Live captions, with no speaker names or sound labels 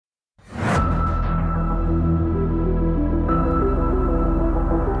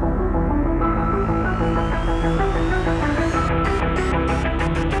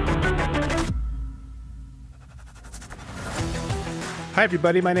Hi,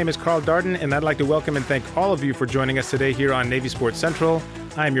 everybody. My name is Carl Darden, and I'd like to welcome and thank all of you for joining us today here on Navy Sports Central.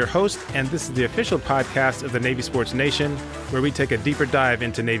 I'm your host, and this is the official podcast of the Navy Sports Nation, where we take a deeper dive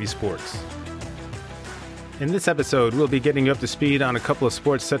into Navy sports. In this episode, we'll be getting you up to speed on a couple of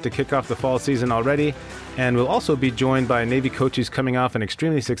sports set to kick off the fall season already, and we'll also be joined by a Navy coach who's coming off an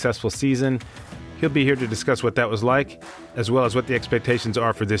extremely successful season. He'll be here to discuss what that was like, as well as what the expectations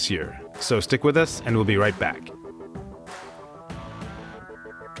are for this year. So stick with us, and we'll be right back.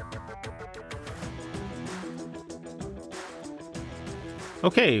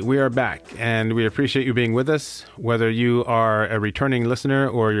 Okay, we are back, and we appreciate you being with us. Whether you are a returning listener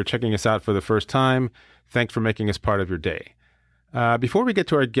or you're checking us out for the first time, thanks for making us part of your day. Before we get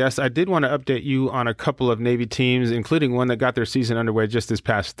to our guests, I did want to update you on a couple of Navy teams, including one that got their season underway just this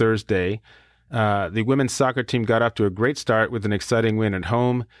past Thursday. The women's soccer team got off to a great start with an exciting win at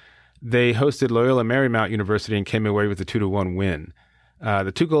home. They hosted Loyola Marymount University and came away with a 2-1 win.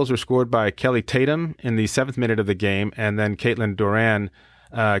 The two goals were scored by Kelly Tatum in the 7th minute of the game, and then Caitlin Duran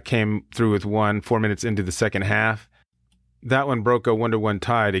came through with one 4 minutes into the second half. That one broke a 1-1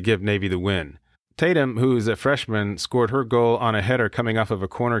 tie to give Navy the win. Tatum, who's a freshman, scored her goal on a header coming off of a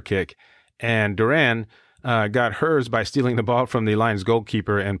corner kick, and Duran got hers by stealing the ball from the Lions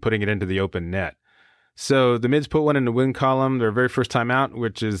goalkeeper and putting it into the open net. So the Mids put one in the win column their very first time out,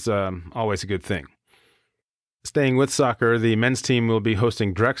 which is always a good thing. Staying with soccer, the men's team will be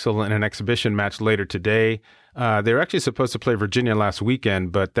hosting Drexel in an exhibition match later today. They were actually supposed to play Virginia last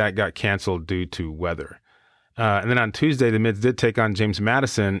weekend, but that got canceled due to weather. And then on Tuesday, the Mids did take on James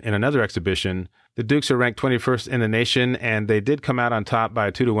Madison in another exhibition. The Dukes are ranked 21st in the nation, and they did come out on top by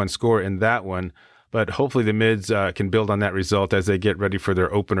a 2-1 score in that one. But hopefully the Mids can build on that result as they get ready for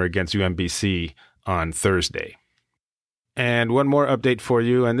their opener against UMBC on Thursday. And one more update for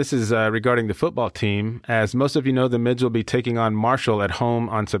you, and this is regarding the football team. As most of you know, the Mids will be taking on Marshall at home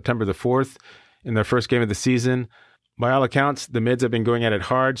on September the 4th in their first game of the season. By all accounts, the Mids have been going at it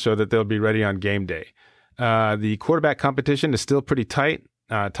hard so that they'll be ready on game day. The quarterback competition is still pretty tight.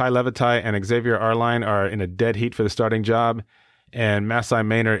 Ty Levitai and Xavier Arline are in a dead heat for the starting job, and Masai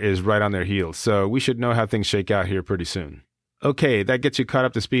Maynor is right on their heels. So we should know how things shake out here pretty soon. Okay, that gets you caught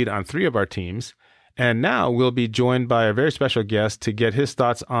up to speed on 3 of our teams. And now we'll be joined by a very special guest to get his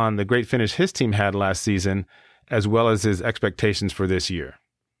thoughts on the great finish his team had last season, as well as his expectations for this year.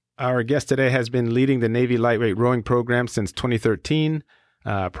 Our guest today has been leading the Navy lightweight rowing program since 2013.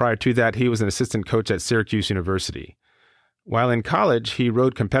 Prior to that, he was an assistant coach at Syracuse University. While in college, he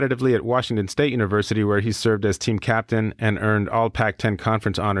rowed competitively at Washington State University, where he served as team captain and earned all Pac-10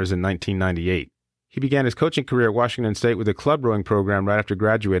 conference honors in 1998. He began his coaching career at Washington State with a club rowing program right after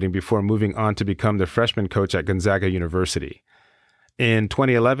graduating before moving on to become the freshman coach at Gonzaga University. In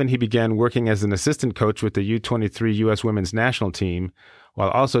 2011, he began working as an assistant coach with the U-23 U.S. women's national team, while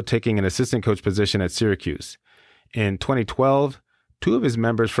also taking an assistant coach position at Syracuse. In 2012, 2 of his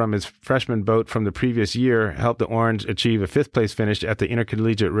members from his freshman boat from the previous year helped the Orange achieve a 5th-place finish at the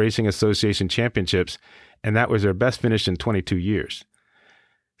Intercollegiate Racing Association Championships, and that was their best finish in 22 years.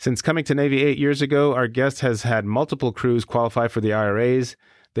 Since coming to Navy 8 years ago, our guest has had multiple crews qualify for the IRAs.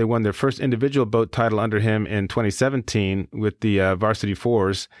 They won their first individual boat title under him in 2017 with the Varsity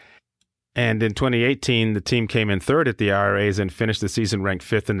Fours. And in 2018, the team came in 3rd at the IRAs and finished the season ranked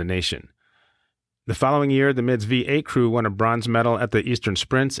 5th in the nation. The following year, the Mids V8 crew won a bronze medal at the Eastern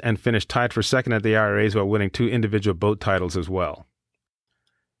Sprints and finished tied for 2nd at the IRAs while winning 2 individual boat titles as well.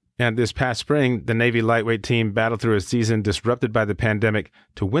 And this past spring, the Navy lightweight team battled through a season disrupted by the pandemic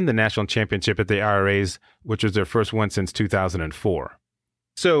to win the national championship at the IRAs, which was their first one since 2004.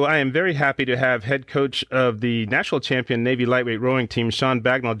 So I am very happy to have head coach of the national champion Navy lightweight rowing team, Shawn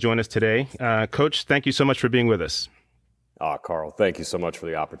Bagnall, join us today. Coach, thank you so much for being with us. Carl, thank you so much for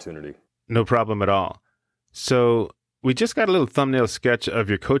the opportunity. No problem at all. So we just got a little thumbnail sketch of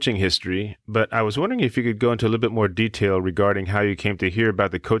your coaching history, but I was wondering if you could go into a little bit more detail regarding how you came to hear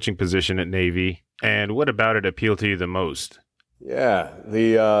about the coaching position at Navy and what about it appealed to you the most. Yeah,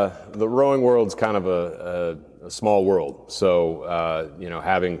 the rowing world's kind of a small world. So,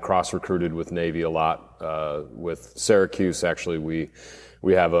 having cross-recruited with Navy a lot, with Syracuse, actually,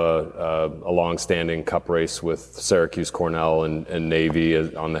 we have a long-standing cup race with Syracuse, Cornell, and Navy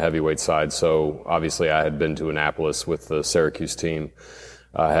on the heavyweight side. So obviously I had been to Annapolis with the Syracuse team.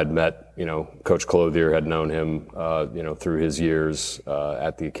 I had met, Coach Clothier, had known him, through his years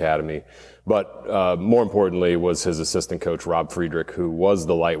at the academy. But more importantly was his assistant coach, Rob Friedrich, who was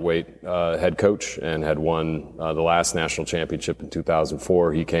the lightweight head coach and had won the last national championship in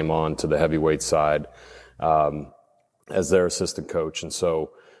 2004. He came on to the heavyweight side as their assistant coach. And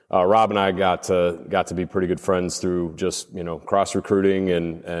so Rob and I got to be pretty good friends through just, cross recruiting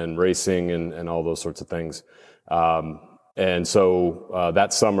and racing and all those sorts of things. And so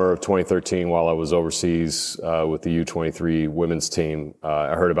that summer of 2013, while I was overseas with the U23 women's team,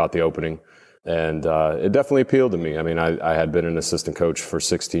 I heard about the opening, and it definitely appealed to me. I mean, I had been an assistant coach for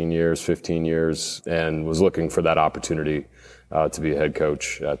 16 years, 15 years, and was looking for that opportunity to be a head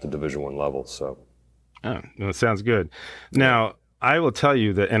coach at the Division I level. So, that sounds good. Now, I will tell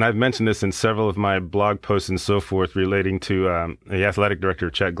you that, and I've mentioned this in several of my blog posts and so forth relating to the athletic director,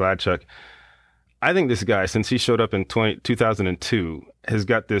 Chet Gladchuk. I think this guy, since he showed up in 2002, has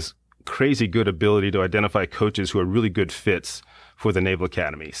got this crazy good ability to identify coaches who are really good fits for the Naval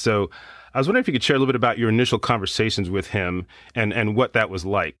Academy. So I was wondering if you could share a little bit about your initial conversations with him and what that was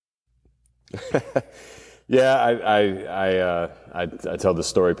like. Yeah, I tell this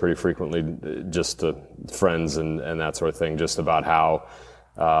story pretty frequently, just to friends and that sort of thing, just about how,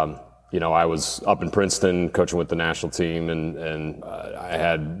 I was up in Princeton coaching with the national team, and I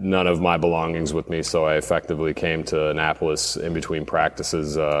had none of my belongings with me, so I effectively came to Annapolis in between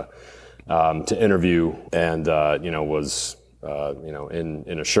practices to interview, and was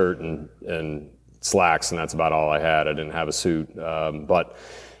in a shirt and slacks, and that's about all I had. I didn't have a suit, but.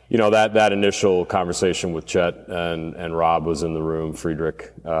 That initial conversation with Chet and Rob was in the room,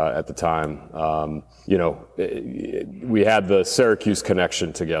 Friedrich, at the time. We had the Syracuse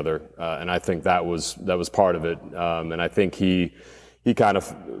connection together, and I think that was part of it. And I think he kind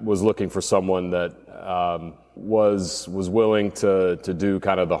of was looking for someone that was willing to do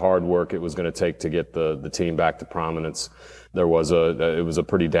kind of the hard work it was going to take to get the team back to prominence. It was a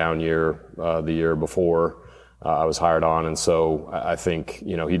pretty down year the year before. I was hired on, and so I think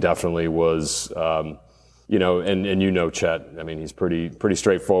he definitely was, and Chet. I mean, he's pretty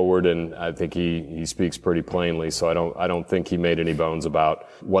straightforward, and I think he speaks pretty plainly. So I don't think he made any bones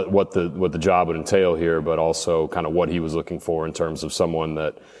about what the job would entail here, but also kind of what he was looking for in terms of someone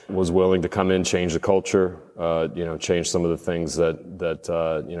that was willing to come in, change the culture, change some of the things that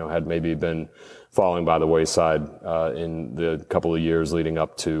had maybe been falling by the wayside in the couple of years leading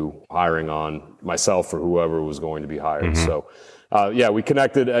up to hiring on myself or whoever was going to be hired. Mm-hmm. So, we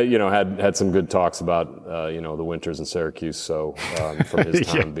connected. Had some good talks about the winters in Syracuse. So from his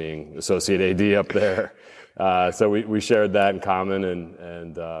time being associate AD up there, so we shared that in common.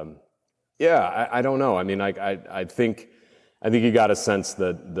 And I don't know. I mean, I think he got a sense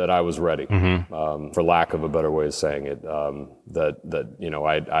that I was ready, mm-hmm. For lack of a better way of saying it.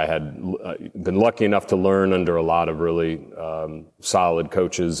 I had been lucky enough to learn under a lot of really solid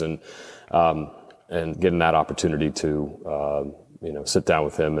coaches, and getting that opportunity to sit down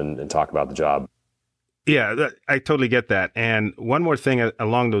with him and talk about the job. Yeah, I totally get that. And one more thing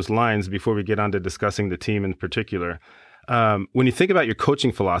along those lines before we get on to discussing the team in particular. When you think about your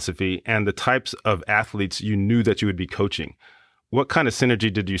coaching philosophy and the types of athletes you knew that you would be coaching, what kind of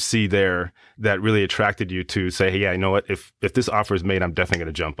synergy did you see there that really attracted you to say, hey, yeah, you know what, if this offer is made, I'm definitely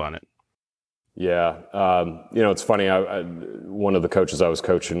going to jump on it? Yeah. It's funny. One of the coaches I was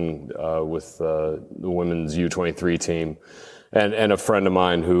coaching with the women's U23 team, and a friend of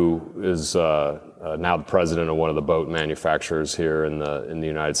mine who is now the president of one of the boat manufacturers here in the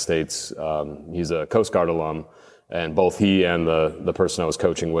United States. He's a Coast Guard alum. And both he and the person I was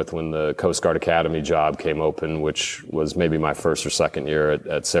coaching with when the Coast Guard Academy job came open, which was maybe my first or second year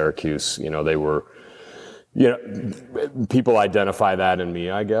at Syracuse, they were, people identify that in me,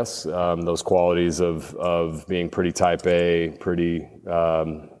 I guess, those qualities of being pretty type A, pretty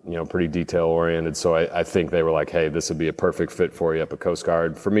detail oriented. So I think they were like, hey, this would be a perfect fit for you up at Coast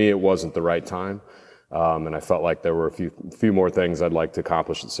Guard. For me, it wasn't the right time. And I felt like there were a few more things I'd like to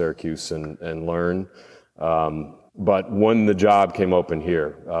accomplish at Syracuse and learn. But when the job came open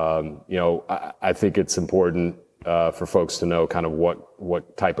here, I think it's important for folks to know kind of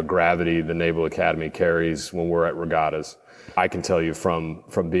what type of gravity the Naval Academy carries when we're at regattas. I can tell you from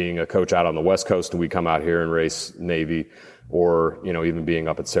being a coach out on the West Coast, and we come out here and race Navy, or even being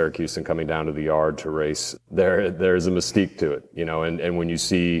up at Syracuse and coming down to the yard to race, there's a mystique to it, and when you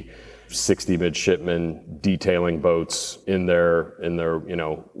see 60 midshipmen detailing boats in their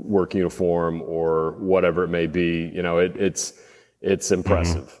work uniform or whatever it may be, it's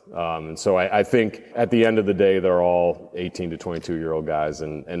impressive. Mm-hmm. And so I think at the end of the day, they're all 18 to 22-year-old guys,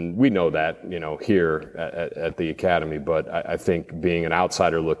 and we know that here at the academy. But I think being an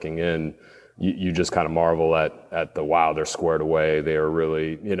outsider looking in, you just kind of marvel at the wow, they're squared away. They are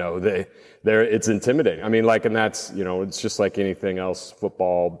really, it's intimidating. I mean, and that's, it's just like anything else,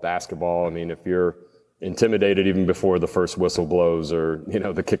 football, basketball. I mean, if you're intimidated even before the first whistle blows or,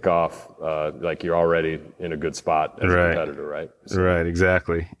 the kickoff, like you're already in a good spot as a competitor, right? So, right,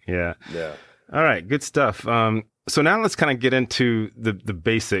 exactly. Yeah. Yeah. All right, good stuff. So now let's kind of get into the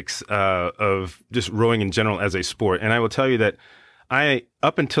basics of just rowing in general as a sport. And I will tell you that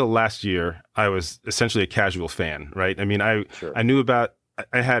up until last year, I was essentially a casual fan, right? I mean, I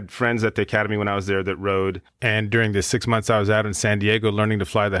had friends at the academy when I was there that rowed. And during the 6 months I was out in San Diego learning to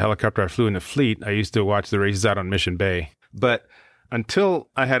fly the helicopter I flew in the fleet, I used to watch the races out on Mission Bay. But until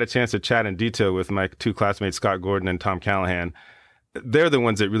I had a chance to chat in detail with my two classmates, Scott Gordon and Tom Callahan, they're the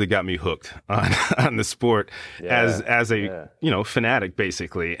ones that really got me hooked on the sport as a fanatic,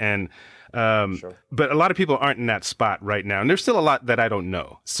 basically. And but a lot of people aren't in that spot right now. And there's still a lot that I don't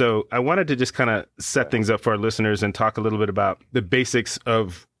know. So I wanted to just kind of set things up for our listeners and talk a little bit about the basics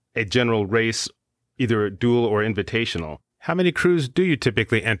of a general race, either dual or invitational. How many crews do you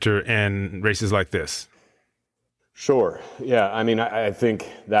typically enter in races like this? Sure. Yeah. I mean, I think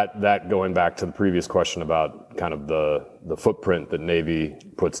that going back to the previous question about kind of the footprint that Navy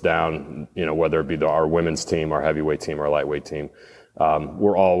puts down, whether it be our women's team, our heavyweight team, our lightweight team,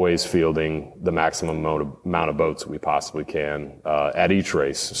 we're always fielding the maximum amount of boats we possibly can at each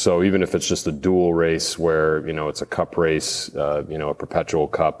race. So even if it's just a dual race where, it's a cup race, a perpetual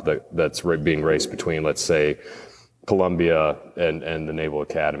cup that's being raced between, let's say, Columbia and the Naval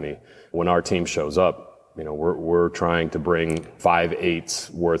Academy, when our team shows up, we're trying to bring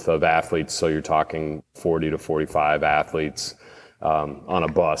 5/8 worth of athletes. So you're talking 40 to 45 athletes on a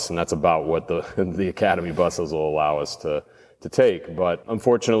bus. And that's about what the Academy buses will allow us to take. But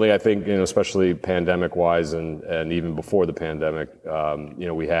unfortunately, I think, especially pandemic wise and even before the pandemic,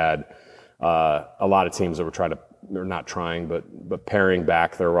 we had a lot of teams that were but paring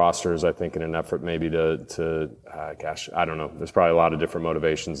back their rosters, I think, in an effort maybe to I don't know. There's probably a lot of different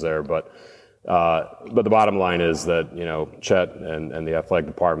motivations there, but the bottom line is that, Chet and the athletic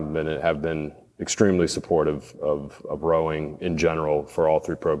department have been extremely supportive of rowing in general for all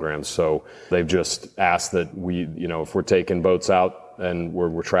three programs. So they've just asked that we, if we're taking boats out and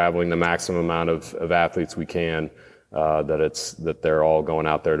we're traveling the maximum amount of athletes we can, that they're all going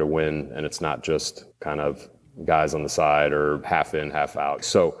out there to win, and it's not just kind of guys on the side or half in, half out.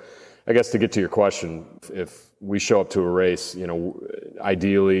 So I guess to get to your question, if we show up to a race,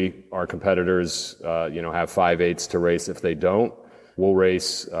 ideally our competitors, have 5/8 to race. If they don't, we'll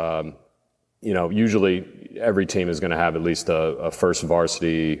race, usually every team is going to have at least a first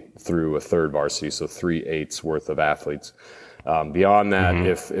varsity through a third varsity, so 3/8 worth of athletes. Beyond that,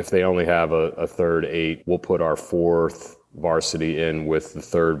 if they only have a third 8, we'll put our fourth varsity in with the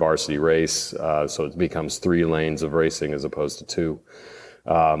third varsity race, so it becomes 3 lanes of racing as opposed to 2.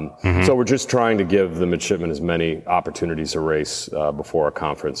 So we're just trying to give the midshipmen as many opportunities to race before our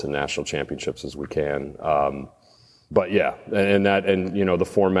conference and national championships as we can. But yeah, and the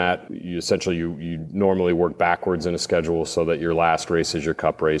format, you normally work backwards in a schedule so that your last race is your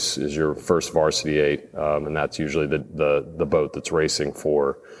cup race, is your first varsity 8, and that's usually the boat that's racing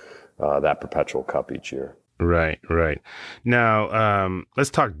for that perpetual cup each year. Right. Now,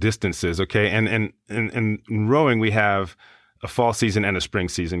 let's talk distances, okay? And in rowing, we have a fall season and a spring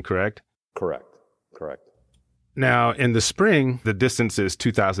season, correct? Correct. Now, in the spring, the distance is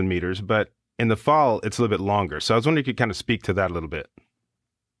 2,000 meters, but in the fall, it's a little bit longer. So I was wondering if you could kind of speak to that a little bit.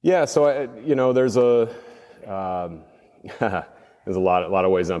 Yeah, so, there's there's a lot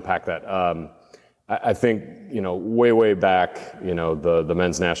of ways to unpack that. I think, way back, the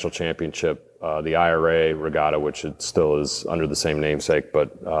men's national championship, the IRA regatta, which it still is under the same namesake,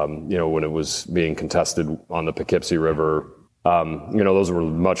 but, when it was being contested on the Poughkeepsie River, those were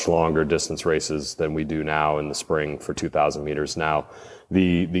much longer distance races than we do now in the spring for 2,000 meters. Now,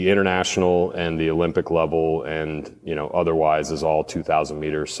 the international and the Olympic level and, otherwise is all 2,000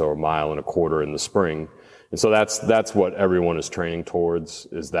 meters, so 1.25 miles in the spring. And so that's what everyone is training towards,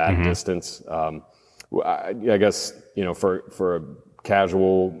 is that distance. I guess, for a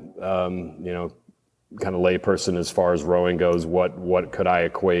casual, kind of layperson as far as rowing goes, what could I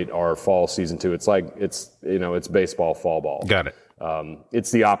equate our fall season to? It's like, it's baseball, fall ball. Got it.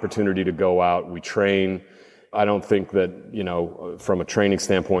 It's the opportunity to go out. We train. I don't think that, from a training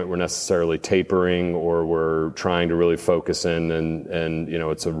standpoint, we're necessarily tapering or we're trying to really focus in and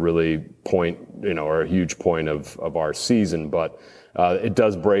it's a really point, or a huge point of our season, but it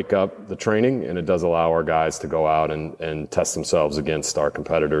does break up the training and it does allow our guys to go out and test themselves against our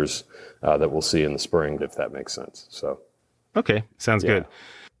competitors that we'll see in the spring, if that makes sense. So, okay. Sounds good.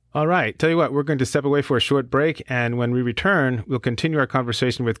 All right. Tell you what, we're going to step away for a short break. And when we return, we'll continue our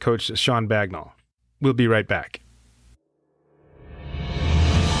conversation with Coach Shawn Bagnall. We'll be right back.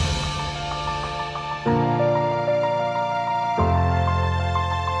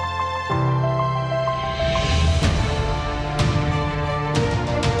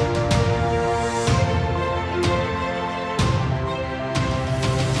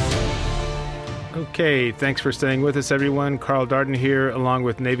 Okay, thanks for staying with us, everyone. Carl Darden here, along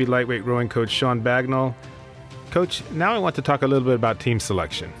with Navy lightweight rowing coach Shawn Bagnall. Coach, now I want to talk a little bit about team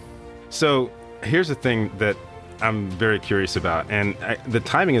selection. So here's the thing that I'm very curious about, and the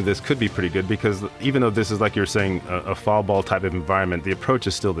timing of this could be pretty good because even though this is, like you're saying, a fall ball type of environment, the approach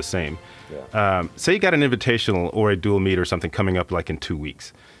is still the same. Yeah. Say you got an invitational or a dual meet or something coming up like in 2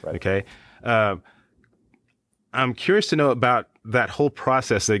 weeks, right. Okay? I'm curious to know about that whole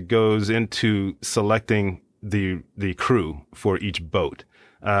process that goes into selecting the crew for each boat.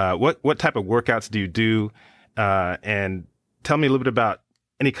 What type of workouts do you do? And tell me a little bit about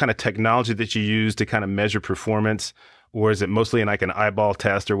any kind of technology that you use to kind of measure performance, or is it mostly in like an eyeball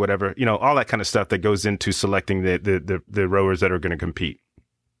test or whatever? You know, all that kind of stuff that goes into selecting the rowers that are going to compete.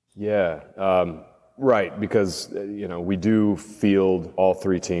 Yeah. Right, because we do field, all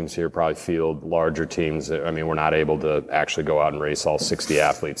three teams here probably field larger teams. I mean, we're not able to actually go out and race all 60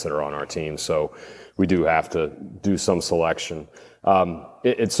 athletes that are on our team, so we do have to do some selection.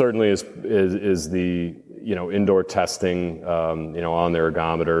 It certainly is the indoor testing on the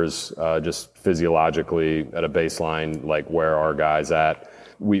ergometers, just physiologically at a baseline, like where are guys at.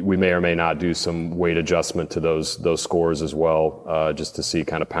 We may or may not do some weight adjustment to those scores as well, just to see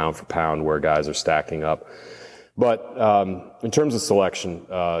kind of pound for pound where guys are stacking up. But in terms of selection,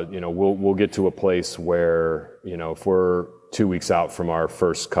 we'll get to a place where if we're 2 weeks out from our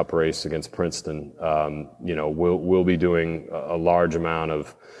first cup race against Princeton, we'll be doing a large amount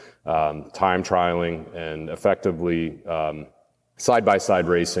of time trialing and effectively side-by-side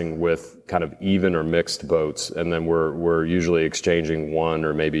racing with kind of even or mixed boats, and then we're usually exchanging one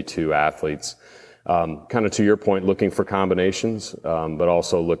or maybe two athletes. Kind of to your point, looking for combinations, but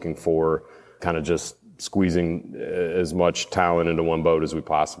also looking for kind of just squeezing as much talent into one boat as we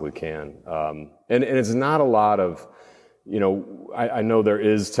possibly can. And it's not a lot of, I know there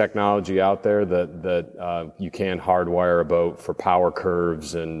is technology out there that you can hardwire a boat for power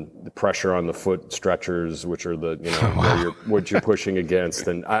curves and the pressure on the foot stretchers, which are what you're pushing against.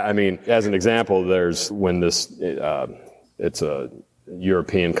 And I mean, as an example, there's when it's a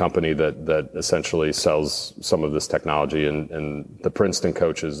European company that essentially sells some of this technology, and the Princeton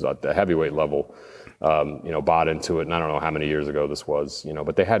coaches at the heavyweight level bought into it. And I don't know how many years ago this was,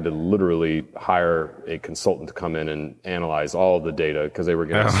 but they had to literally hire a consultant to come in and analyze all of the data because they were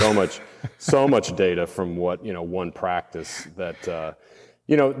getting so much data from one practice that,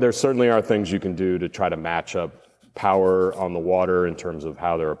 there certainly are things you can do to try to match up power on the water in terms of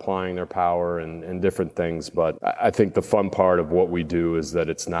how they're applying their power and different things. But I think the fun part of what we do is that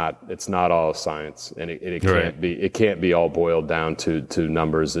it's not all science, and it can't be all boiled down to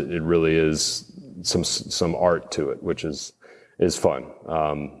numbers. It really is some art to it, which is fun.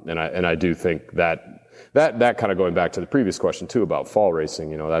 And I do think that kind of going back to the previous question too about fall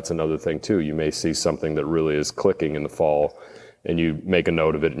racing, that's another thing too. You may see something that really is clicking in the fall and you make a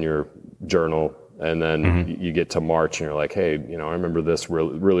note of it in your journal, and then you get to March and you're like, hey, I remember this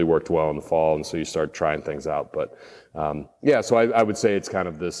really worked well in the fall. And so you start trying things out. But so I would say it's kind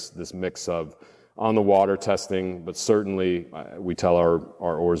of this mix of on the water testing, but certainly we tell our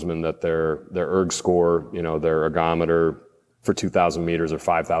oarsmen that their erg score, their ergometer for 2,000 meters or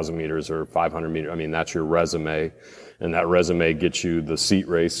 5,000 meters or 500 meters, I mean, that's your resume. And that resume gets you the seat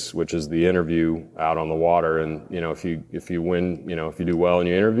race, which is the interview out on the water. And, if you win, if you do well in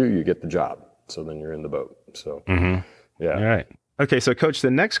your interview, you get the job. So then you're in the boat. So, yeah. All right. Okay. So Coach, the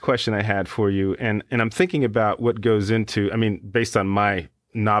next question I had for you, and I'm thinking about what goes into, I mean, based on my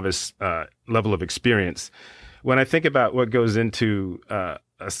novice level of experience, when I think about what goes into a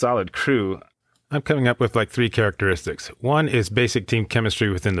solid crew, I'm coming up with like three characteristics. One is basic team chemistry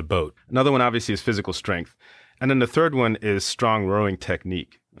within the boat. Another one obviously is physical strength. And then the third one is strong rowing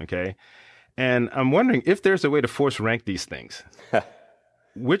technique. Okay. And I'm wondering if there's a way to force rank these things.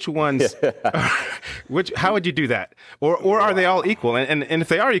 Which ones, how would you do that? Or are they all equal? And if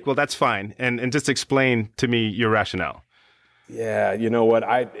they are equal, that's fine. And just explain to me your rationale. Yeah, you know what?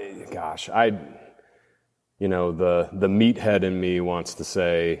 The meathead in me wants to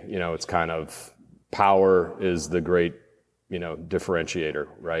say, it's kind of power is the great, differentiator,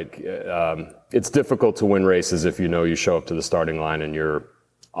 right? It's difficult to win races if you show up to the starting line and you're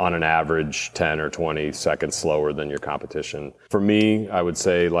on an average 10 or 20 seconds slower than your competition. For me, I would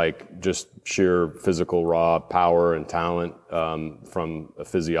say just sheer physical raw power and talent from a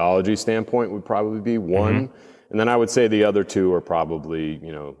physiology standpoint would probably be one. Mm-hmm. And then I would say the other two are probably,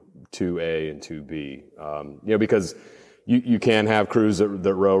 2A and 2B, because you can have crews that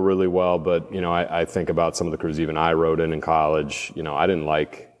row really well, but, I think about some of the crews even I rowed in college. I didn't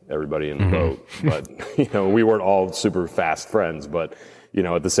like everybody in the boat. But, we weren't all super fast friends, but,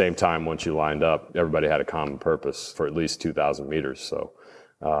 at the same time, once you lined up, everybody had a common purpose for at least 2,000 meters. So,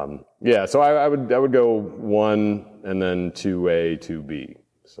 so I would go 1 and then 2A, 2B.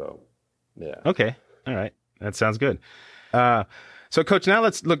 So, yeah. Okay. All right. That sounds good. So, Coach, now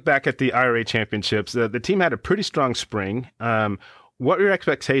let's look back at the IRA championships. The team had a pretty strong spring. What were your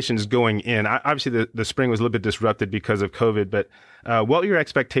expectations going in? Obviously, the spring was a little bit disrupted because of COVID, but what were your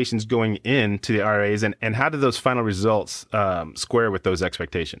expectations going into the IRAs, and how did those final results square with those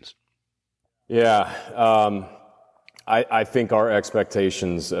expectations? Yeah, I think our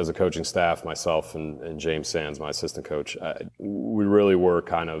expectations as a coaching staff, myself and James Sands, my assistant coach, we really were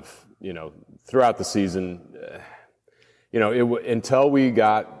kind of, throughout the season, until we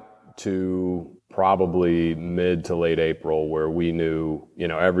got to probably mid to late April, where we knew,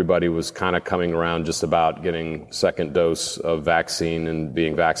 everybody was kind of coming around just about getting second dose of vaccine and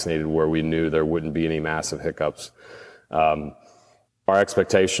being vaccinated, where we knew there wouldn't be any massive hiccups. Our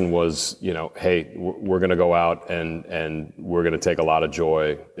expectation was, hey, we're going to go out and we're going to take a lot of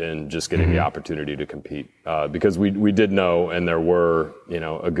joy in just getting the opportunity to compete, because we did know, and there were,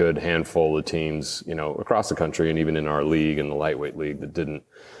 a good handful of teams, across the country and even in our league, in the lightweight league, that didn't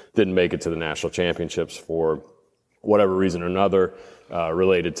make it to the national championships for whatever reason or another,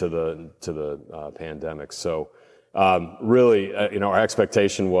 related to the pandemic. So, really, our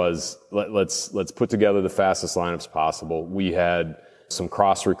expectation was let's put together the fastest lineups possible. We had some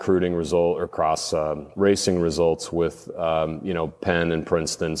cross recruiting cross racing results with, Penn and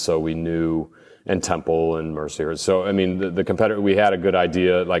Princeton. So we knew, and Temple and Mercier. So, I mean, the competitor, we had a good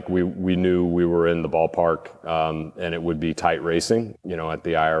idea. Like we knew we were in the ballpark, and it would be tight racing, at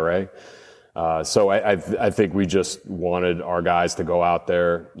the IRA. So I think we just wanted our guys to go out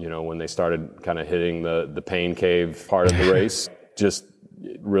there, when they started kind of hitting the pain cave part of the race, just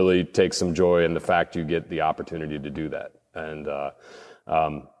really take some joy in the fact you get the opportunity to do that. And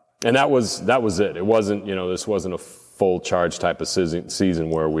that was it. It wasn't, this wasn't a full charge type of season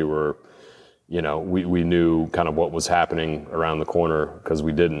where we were, we knew kind of what was happening around the corner, because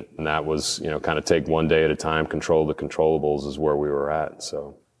we didn't. And that was, kind of take one day at a time, control the controllables is where we were at.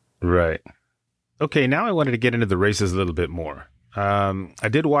 So. Right. Okay. Now I wanted to get into the races a little bit more. I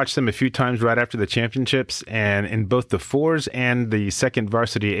did watch them a few times right after the championships, and in both the 4s and the second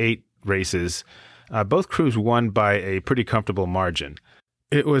varsity 8 races, both crews won by a pretty comfortable margin.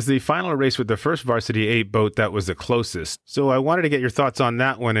 It was the final race with the first varsity 8 boat that was the closest. So I wanted to get your thoughts on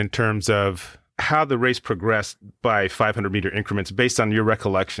that one in terms of how the race progressed by 500-meter increments based on your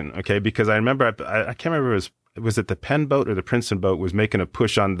recollection, okay? Because I remember, I can't remember, was it the Penn boat or the Princeton boat was making a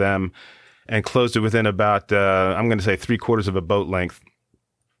push on them and closed it within about, I'm going to say 3/4 of a boat length.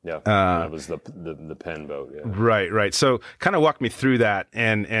 Yeah, that was the Penn boat. Yeah. Right. So kind of walk me through that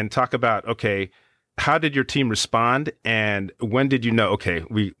and talk about, okay, how did your team respond, and when did you know, okay,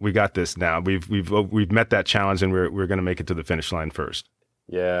 we got this now. We've met that challenge, and we're going to make it to the finish line first.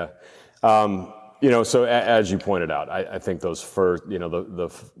 Yeah. So as you pointed out, I think those first, the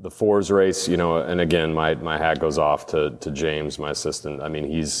 4s race, and again, my hat goes off to James, my assistant. I mean,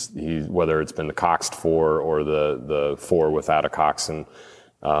 he's whether it's been the coxed 4 or the 4 without a coxswain,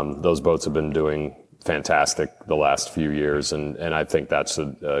 those boats have been doing fantastic the last few years. And I think that's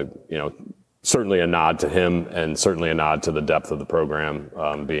certainly a nod to him, and certainly a nod to the depth of the program,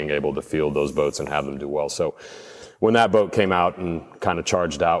 being able to field those boats and have them do well. So when that boat came out and kind of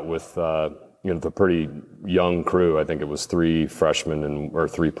charged out with, the pretty young crew, I think it was 3 freshmen or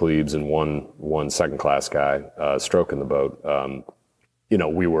 3 plebes and one second class guy, stroking the boat.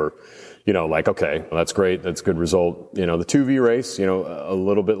 We were, like, okay, well, that's great. That's a good result. The 2V race, a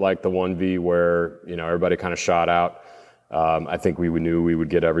little bit like the 1V where, everybody kind of shot out. I think we knew we would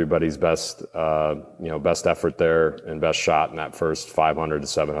get everybody's best effort there and best shot in that first 500 to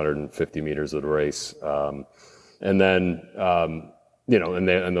 750 meters of the race. And then,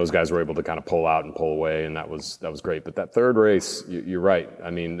 and those guys were able to kind of pull out and pull away, and that was great. But that third race, you're right.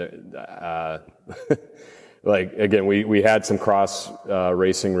 I mean, like, again, we had some cross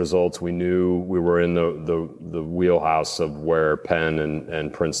racing results. We knew we were in the wheelhouse of where Penn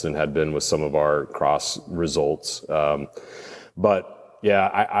and Princeton had been with some of our cross results. But yeah,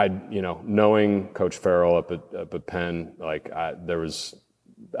 I knowing Coach Farrell up at Penn, like, there was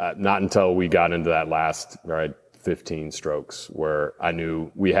not until we got into that last 15 strokes where I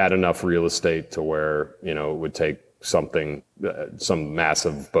knew we had enough real estate to where, it would take something, some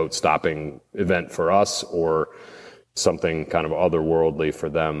massive boat stopping event for us, or something kind of otherworldly for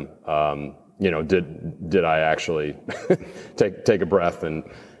them. Did I actually take a breath and,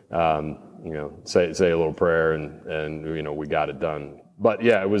 say a little prayer and we got it done. But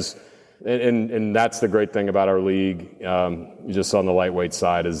yeah, it was, and that's the great thing about our league, just on the lightweight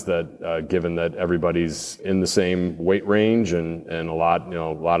side, is that given that everybody's in the same weight range and a lot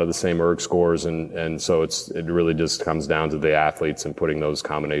of the same erg scores, and so it really just comes down to the athletes and putting those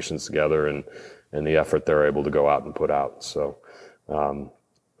combinations together and the effort they're able to go out and put out. So,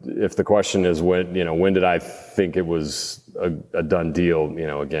 if the question is when did I think it was a done deal,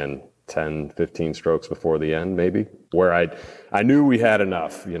 again, 10, 15 strokes before the end, maybe, where I knew we had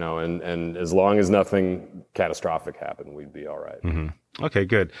enough, and as long as nothing catastrophic happened, we'd be all right. Mm-hmm. Okay,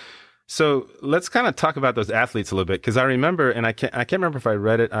 good. So let's kind of talk about those athletes a little bit, because I remember, and I can't remember if I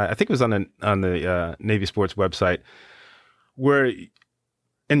read it. I think it was on the Navy Sports website, where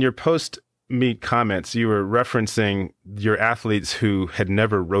in your post-meet comments, you were referencing your athletes who had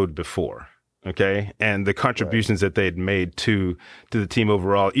never rowed before. Okay. And the contributions that they had made to the team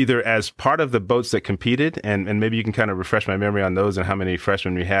overall, either as part of the boats that competed, and maybe you can kind of refresh my memory on those and how many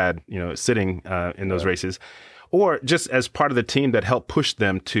freshmen we had, sitting in those races, or just as part of the team that helped push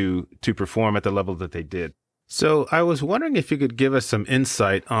them to perform at the level that they did. So I was wondering if you could give us some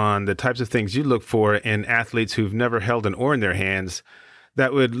insight on the types of things you look for in athletes who've never held an oar in their hands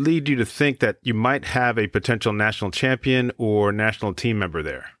that would lead you to think that you might have a potential national champion or national team member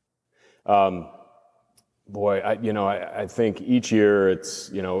there. I think each year it's,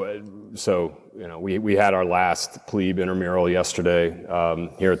 we had our last plebe intramural yesterday,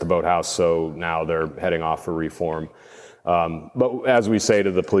 here at the boathouse. So now they're heading off for reform. But as we say to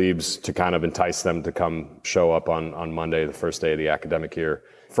the plebes, to kind of entice them to come show up on Monday, the first day of the academic year.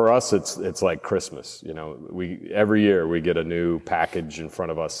 For us, it's like Christmas. Every year we get a new package in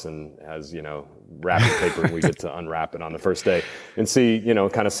front of us and has, wrapping paper, and we get to unwrap it on the first day and see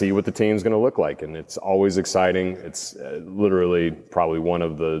what the team's going to look like. And it's always exciting. It's literally probably one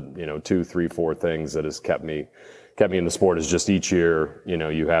of the, 2, 3, 4 things that has kept me in the sport, is just each year,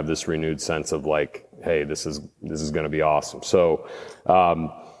 you have this renewed sense of like, hey, this is going to be awesome. So,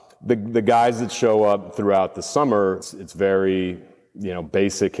 the guys that show up throughout the summer, it's very,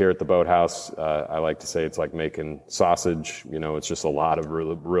 basic here at the boathouse. I like to say it's like making sausage. It's just a lot of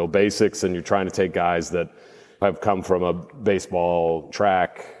real basics, and you're trying to take guys that have come from a baseball,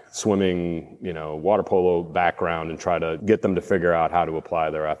 track, swimming, water polo background and try to get them to figure out how to apply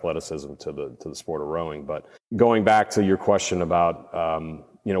their athleticism to the sport of rowing. But going back to your question about,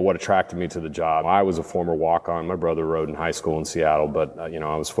 what attracted me to the job, I was a former walk-on. My brother rowed in high school in Seattle, but,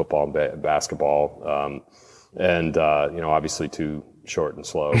 I was football and basketball. And obviously too short and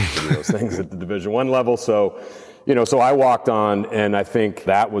slow to do those things at the Division I level. So, so I walked on, and I think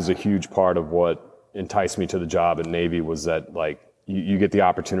that was a huge part of what enticed me to the job at Navy, was that, like, you get the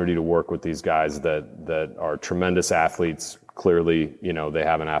opportunity to work with these guys that are tremendous athletes. Clearly, they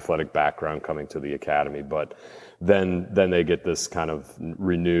have an athletic background coming to the academy, but then they get this kind of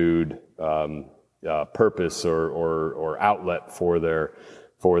renewed purpose or outlet for their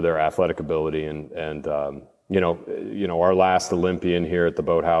athletic ability. And our last Olympian here at the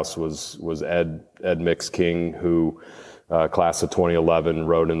boathouse was Ed Mix King, who class of 2011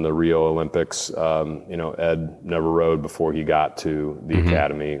 rowed in the Rio Olympics. Ed never rowed before he got to the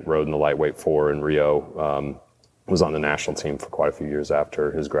academy, rowed in the lightweight 4 in Rio, was on the national team for quite a few years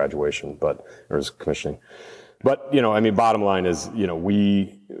after his graduation, or his commissioning. But, bottom line is,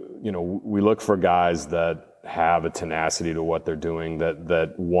 we look for guys that have a tenacity to what they're doing,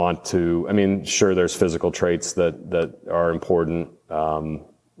 that want to, sure, there's physical traits that are important,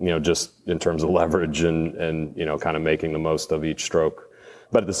 just in terms of leverage and kind of making the most of each stroke.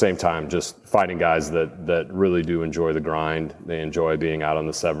 But at the same time, just finding guys that really do enjoy the grind. They enjoy being out on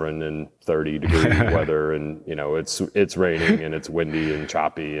the Severn in 30-degree weather, and, it's raining and it's windy and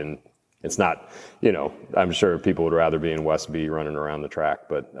choppy, and it's not, I'm sure people would rather be in West B running around the track,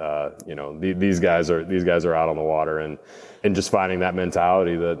 but, these guys are out on the water, and just finding that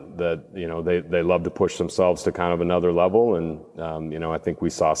mentality that they love to push themselves to kind of another level. And, I think we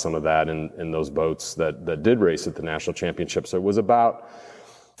saw some of that in those boats that did race at the national championships. It was about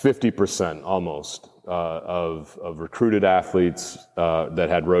 50% almost of recruited athletes that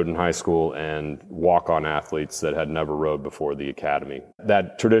had rowed in high school, and walk-on athletes that had never rowed before the academy.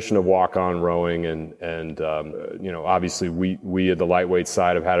 That tradition of walk-on rowing and obviously we at the lightweight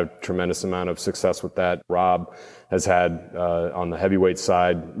side have had a tremendous amount of success with that. Rob has had on the heavyweight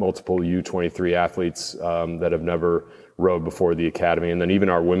side multiple U23 athletes that have never rowed before the academy, and then even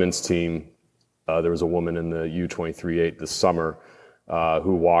our women's team, there was a woman in the U23-8 this summer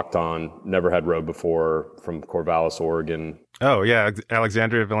who walked on, never had rowed before, from Corvallis, Oregon. Oh, yeah.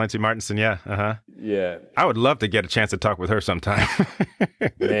 Alexandria Valencia Martinson. Yeah. Uh-huh. Yeah. I would love to get a chance to talk with her sometime.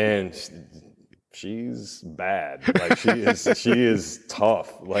 Man, she's bad. Like she is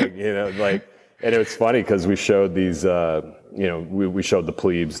tough. Like, and it's funny because we showed these, we showed the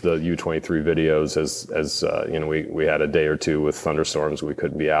plebes, the U-23 videos as we had a day or two with thunderstorms. We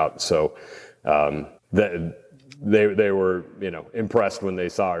couldn't be out. So, they were, impressed when they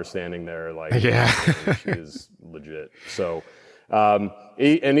saw her standing there. Like, yeah, she is legit. So,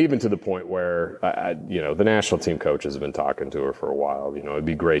 and even to the point where, the national team coaches have been talking to her for a while. It'd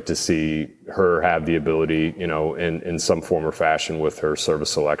be great to see her have the ability, in some form or fashion with her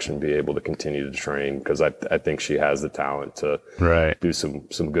service selection, be able to continue to train, because I think she has the talent to do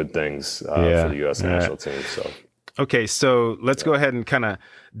some good things for the U.S. national team. So. Okay, so let's go ahead and kind of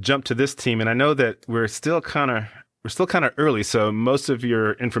jump to this team. And I know that we're still kind of early, so most of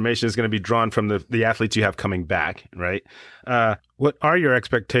your information is going to be drawn from the athletes you have coming back, right? What are your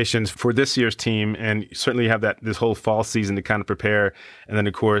expectations for this year's team? And certainly you have this whole fall season to kind of prepare. And then,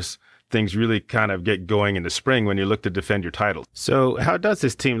 of course, things really kind of get going in the spring when you look to defend your title. So how does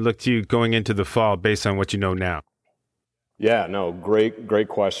this team look to you going into the fall based on what you know now? Yeah, no, great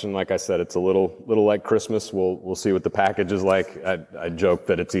question. Like I said, it's a little like Christmas. We'll see what the package is like. I joke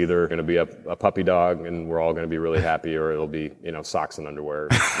that it's either going to be a puppy dog and we're all going to be really happy, or it'll be socks and underwear.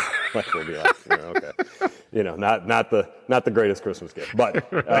 Like we'll be like, okay, not the greatest Christmas gift, but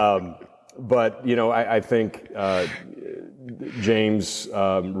I think James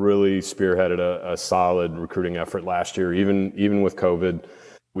really spearheaded a solid recruiting effort last year, even with COVID.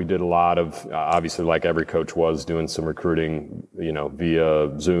 We did a lot of, obviously, like every coach was, doing some recruiting,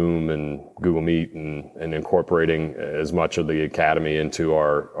 via Zoom and Google Meet, and incorporating as much of the academy into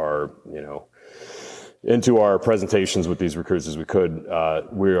our presentations with these recruits as we could.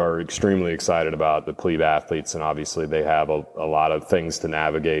 We are extremely excited about the plebe athletes, and obviously they have a lot of things to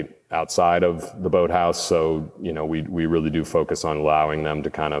navigate outside of the boathouse. So, we really do focus on allowing them to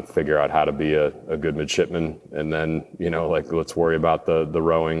kind of figure out how to be a good midshipman. And then, let's worry about the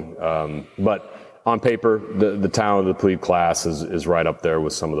rowing. But on paper, the talent of the plebe class is right up there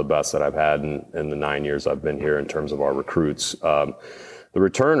with some of the best that I've had in the 9 years I've been here in terms of our recruits. The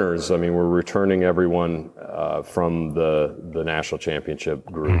returners, we're returning everyone from the national championship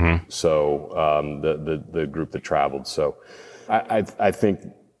group. Mm-hmm. So the group that traveled. So I think,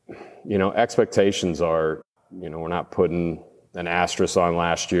 expectations are, we're not putting an asterisk on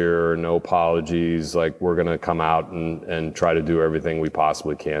last year, no apologies. Like, we're going to come out and try to do everything we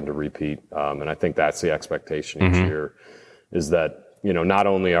possibly can to repeat. And I think that's the expectation each year, is that, not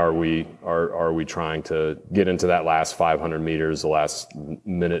only are we trying to get into that last 500 meters, the last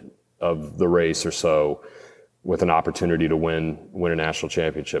minute of the race or so, with an opportunity to win a national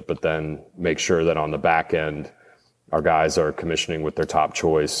championship, but then make sure that on the back end, our guys are commissioning with their top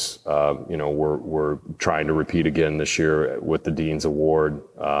choice. We're trying to repeat again this year with the Dean's Award,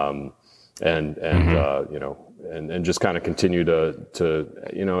 and just kind of continue to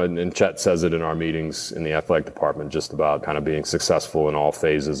and Chet says it in our meetings in the athletic department, just about kind of being successful in all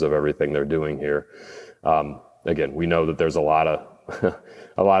phases of everything they're doing here. Again, we know that there's a lot of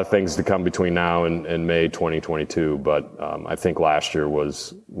things to come between now and May 2022, but I think last year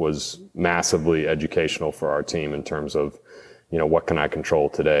was massively educational for our team in terms of, what can I control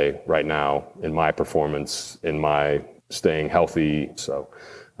today, right now, in my performance, in my staying healthy. So,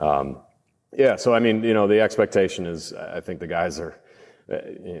 so the expectation is, I think the guys are.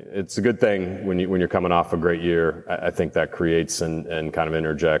 It's a good thing when you're coming off a great year. I think that creates and kind of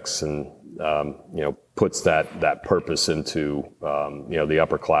interjects and puts that purpose into the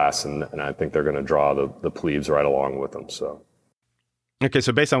upper class, and I think they're going to draw the plebes right along with them. So. Okay,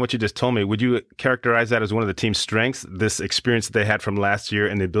 so based on what you just told me, would you characterize that as one of the team's strengths, this experience that they had from last year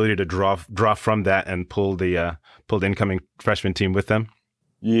and the ability to draw from that and pull the incoming freshman team with them?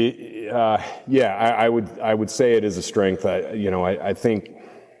 I would say it is a strength. I think,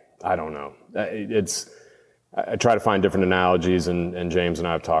 I don't know. I try to find different analogies, and James and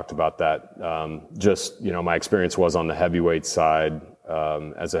I have talked about that. My experience was on the heavyweight side,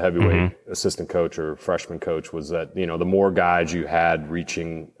 as a heavyweight assistant coach or freshman coach, was that, the more guys you had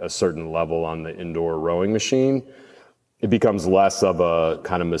reaching a certain level on the indoor rowing machine, it becomes less of a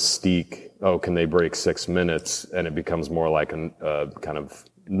kind of mystique. Oh, can they break 6 minutes? And it becomes more like a kind of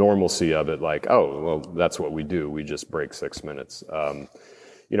normalcy of it. Like, oh, well, that's what we do. We just break 6 minutes.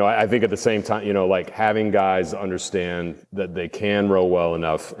 I think at the same time, like having guys understand that they can row well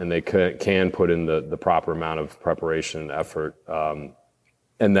enough and they can put in the proper amount of preparation and effort,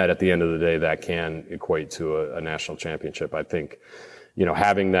 and that at the end of the day, that can equate to a national championship. I think,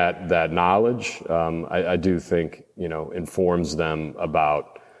 having that knowledge, I do think, informs them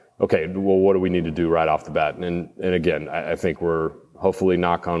about, okay, well, what do we need to do right off the bat? And again, I think we're hopefully,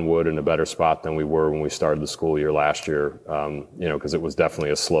 knock on wood, in a better spot than we were when we started the school year last year. Because it was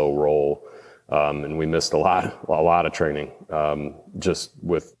definitely a slow roll, and we missed a lot of training, just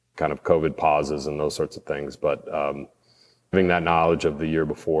with kind of COVID pauses and those sorts of things. But having that knowledge of the year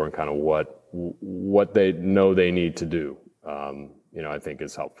before and kind of what they know they need to do, I think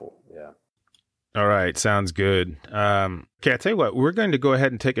is helpful. Yeah. All right. Sounds good. Okay, I tell you what, we're going to go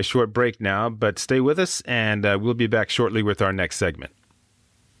ahead and take a short break now, but stay with us and we'll be back shortly with our next segment.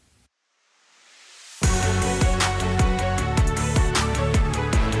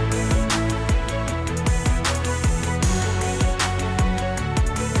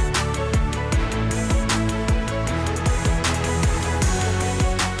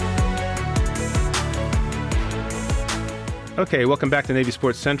 Okay, welcome back to Navy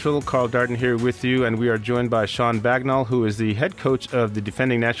Sports Central. Carl Darden here with you, and we are joined by Shawn Bagnall, who is the head coach of the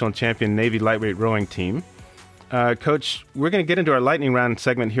defending national champion Navy lightweight rowing team. Coach, we're going to get into our lightning round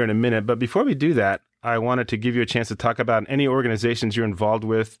segment here in a minute, but before we do that, I wanted to give you a chance to talk about any organizations you're involved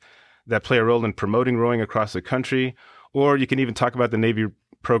with that play a role in promoting rowing across the country, or you can even talk about the Navy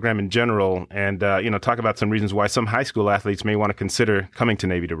program in general and talk about some reasons why some high school athletes may want to consider coming to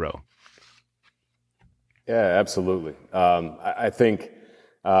Navy to row. Yeah, absolutely. I think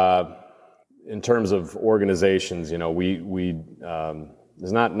in terms of organizations, we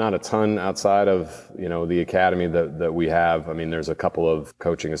there's not a ton outside of the academy that we have. I mean, there's a couple of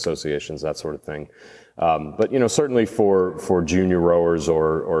coaching associations, that sort of thing. But certainly for junior rowers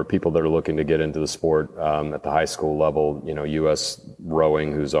or people that are looking to get into the sport at the high school level, U.S.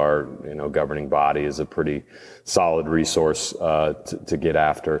 Rowing, who's our governing body, is a pretty solid resource to get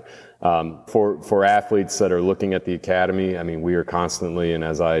after. For athletes that are looking at the academy, I mean, we are constantly, and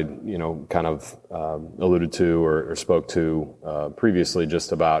as I kind of alluded to or spoke to previously,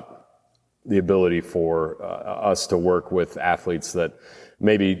 just about the ability for us to work with athletes that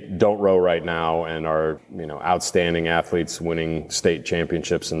maybe don't row right now and are, outstanding athletes winning state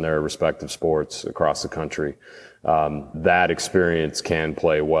championships in their respective sports across the country. That experience can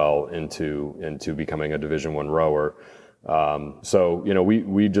play well into becoming a Division I rower. So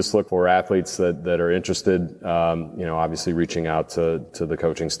we just look for athletes that are interested, obviously reaching out to the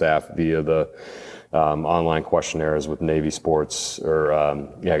coaching staff via the online questionnaires with Navy Sports or,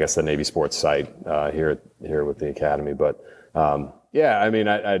 I guess the Navy Sports site, here with the Academy. But, I mean,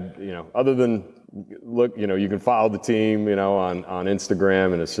 other than look, you can follow the team, on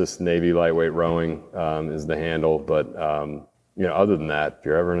Instagram, and it's just Navy Lightweight Rowing, is the handle. But, other than that, if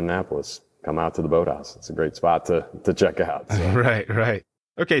you're ever in Annapolis, come out to the boathouse. It's a great spot to check out. So. Right.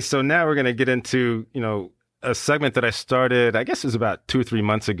 Okay. So now we're going to get into, a segment that I started, I guess it was about 2 or 3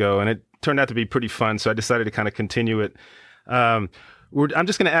 months ago, and it turned out to be pretty fun. So I decided to kind of continue it. I'm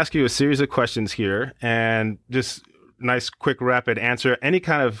just going to ask you a series of questions here and just nice, quick, rapid answer. Any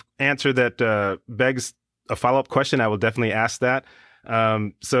kind of answer that begs a follow-up question, I will definitely ask that.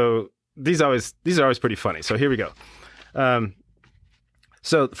 So these are always pretty funny. So here we go.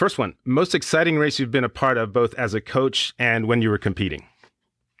 So the first one, most exciting race you've been a part of, both as a coach and when you were competing?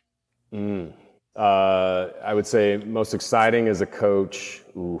 I would say most exciting as a coach.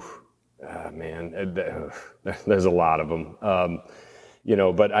 Man, there's a lot of them.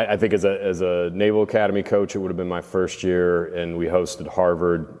 But I think as a Naval Academy coach, it would have been my first year, and we hosted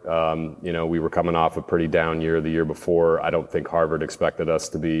Harvard. We were coming off a pretty down year the year before. I don't think Harvard expected us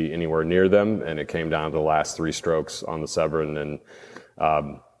to be anywhere near them, and it came down to the last 3 strokes on the Severn, and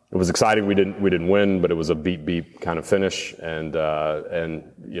it was exciting. We didn't win, but it was a beat kind of finish, and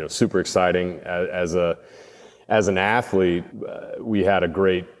super exciting. As an athlete, we had a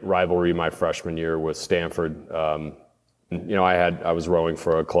great rivalry my freshman year with Stanford. I was rowing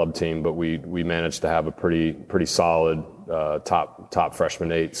for a club team, but we managed to have a pretty solid top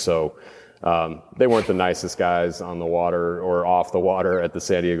freshman 8. So they weren't the nicest guys on the water or off the water at the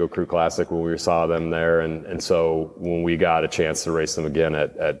San Diego Crew Classic when we saw them there. And so when we got a chance to race them again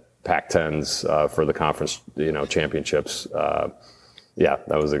at Pac-10s for the conference, championships, that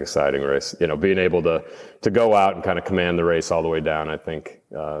was an exciting race. Being able to go out and kind of command the race all the way down, I think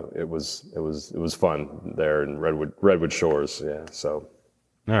it was fun there in Redwood Shores. Yeah. So.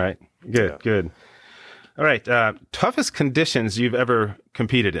 All right. Good. All right. Toughest conditions you've ever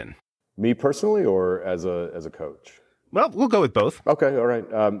competed in? Me personally, or as a coach? Well, we'll go with both. Okay. All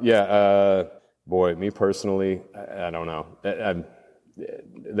right. Boy, me personally, I don't know.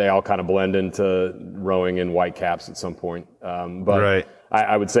 They all kind of blend into rowing in white caps at some point. But right.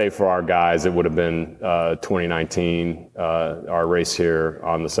 I would say for our guys, it would have been 2019, our race here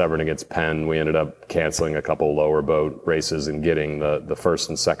on the Severn against Penn. We ended up canceling a couple lower boat races and getting the first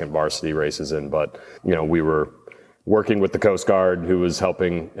and second varsity races in. But, we were working with the Coast Guard, who was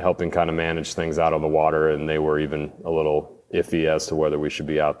helping kind of manage things out on the water, and they were even a little iffy as to whether we should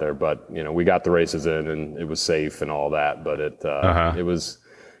be out there. But we got the races in, and it was safe and all that. But it was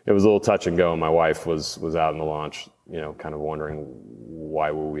a little touch and go. My wife was out in the launch, kind of wondering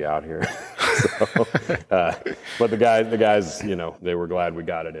why were we out here. But the guys, they were glad we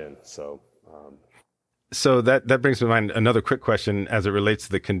got it in. So that brings to mind another quick question as it relates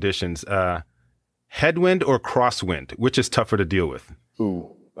to the conditions. Headwind or crosswind, which is tougher to deal with?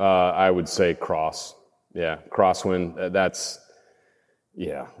 I would say cross. Yeah, crosswind.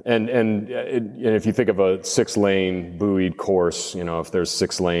 And if you think of a 6-lane buoyed course, if there's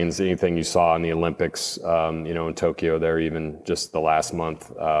 6 lanes, anything you saw in the Olympics, in Tokyo there, even just the last month,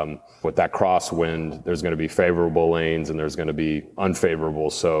 with that crosswind, there's going to be favorable lanes and there's going to be unfavorable.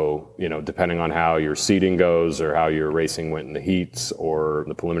 So, depending on how your seating goes or how your racing went in the heats or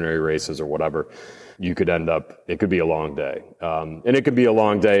the preliminary races or whatever, it could be a long day. And it could be a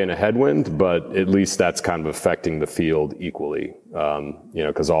long day in a headwind, but at least that's kind of affecting the field equally,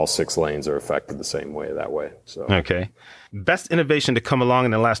 because all 6 lanes are affected the same way that way. So. Okay. Best innovation to come along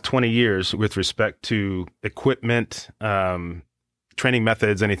in the last 20 years with respect to equipment, training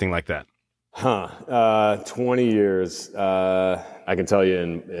methods, anything like that? 20 years. I can tell you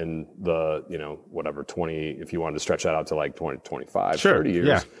in the, 20, if you wanted to stretch that out to like 20, 25, sure. 30 years.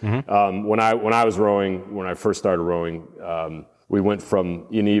 Yeah. Mm-hmm. When I was rowing, when I first started rowing, we went from,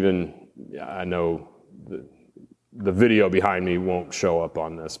 I know the video behind me won't show up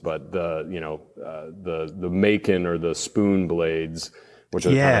on this, but the Macon or the spoon blades, which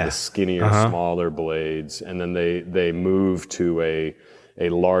are kind of the skinnier, smaller blades. And then they moved to a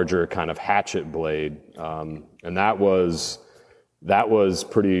larger kind of hatchet blade. And that was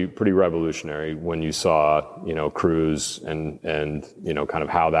pretty revolutionary when you saw, crews and kind of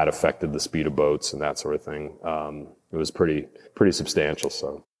how that affected the speed of boats and that sort of thing. It was pretty substantial.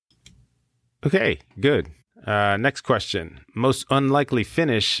 So. Okay, good. Next question. Most unlikely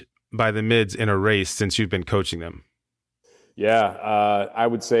finish by the mids in a race since you've been coaching them? Yeah, I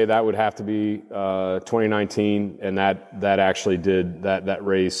would say that would have to be 2019, and that actually did that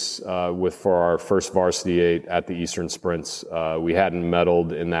race for our first Varsity 8 at the Eastern Sprints. We hadn't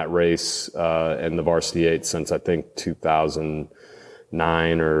medaled in that race in the Varsity 8 since I think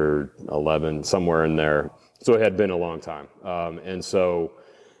 2009 or 11, somewhere in there. So it had been a long time, and so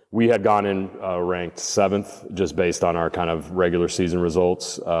we had gone in ranked 7th just based on our kind of regular season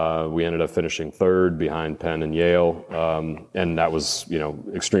results. We ended up finishing 3rd behind Penn and Yale. And that was,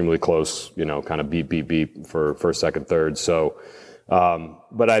 extremely close, kind of beep for first, second, third. So,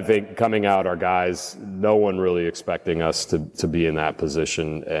 but I think coming out, our guys, no one really expecting us to be in that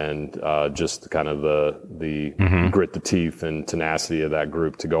position, and just kind of the grit the teeth and tenacity of that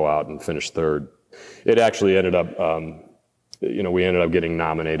group to go out and finish 3rd. It actually ended up, we ended up getting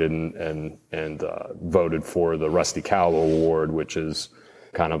nominated and voted for the Rusty Cowell Award, which is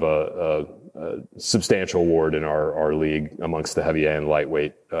kind of a substantial award in our league amongst the heavy and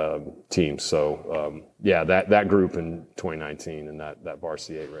lightweight teams. So, that group in 2019 and that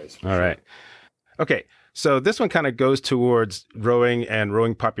Varsity 8 race. All right. Okay. So this one kind of goes towards rowing and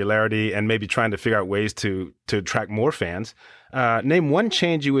rowing popularity and maybe trying to figure out ways to attract more fans. Name one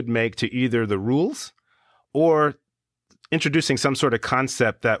change you would make to either the rules or introducing some sort of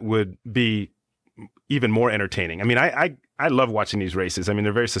concept that would be even more entertaining. I mean, I love watching these races. I mean,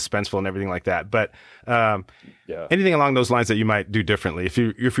 they're very suspenseful and everything like that. But anything along those lines that you might do differently if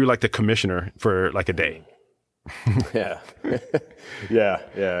you're like the commissioner for like a day. Yeah.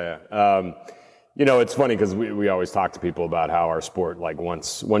 It's funny because we always talk to people about how our sport, like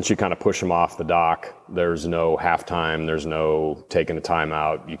once you kind of push them off the dock, there's no halftime, there's no taking a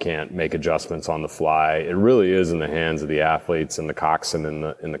timeout, you can't make adjustments on the fly. It really is in the hands of the athletes and the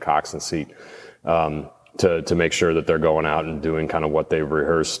coxswain in the coxswain seat to make sure that they're going out and doing kind of what they've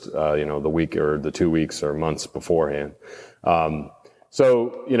rehearsed, the week or the 2 weeks or months beforehand.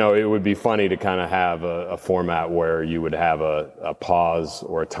 So, it would be funny to kind of have a format where you would have a pause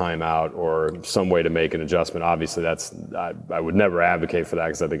or a timeout or some way to make an adjustment. Obviously, I would never advocate for that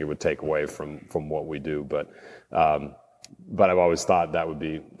because I think it would take away from what we do. But I've always thought that would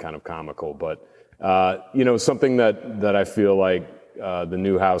be kind of comical. But, something that I feel like the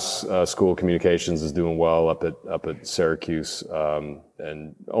Newhouse School of Communications is doing well up at Syracuse,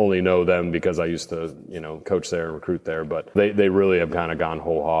 and only know them because I used to, coach there and recruit there. But they really have kind of gone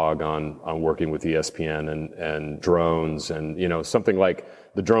whole hog on working with ESPN and drones and, something like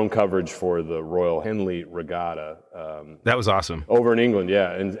the drone coverage for the Royal Henley Regatta. That was awesome. Over in England,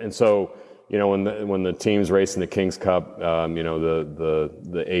 yeah. And so, when the teams racing the King's Cup,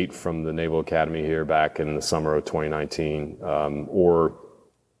 the 8 from the Naval Academy here back in the summer of 2019, or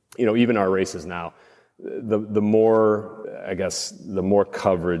even our races now, the more, I guess, the more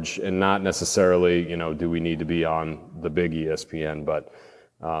coverage, and not necessarily, do we need to be on the big ESPN, but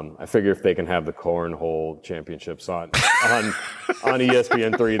I figure if they can have the cornhole championships on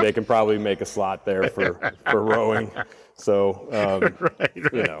ESPN3, they can probably make a slot there for rowing. So,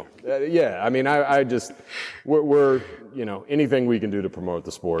 yeah, I mean, we're anything we can do to promote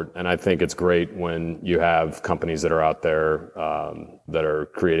the sport. And I think it's great when you have companies that are out there that are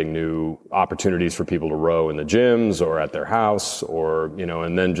creating new opportunities for people to row in the gyms or at their house, or,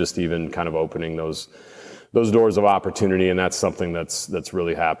 and then just even kind of opening those doors of opportunity. And that's something that's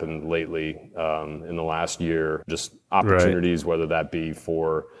really happened lately in the last year, just opportunities, whether that be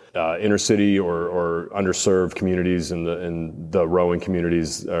for inner city or underserved communities in the rowing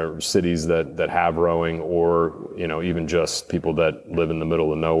communities or cities that have rowing, or even just people that live in the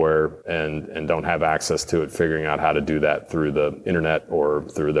middle of nowhere and don't have access to it, figuring out how to do that through the internet or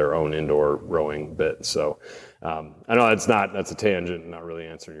through their own indoor rowing bit. So I know that's a tangent, not really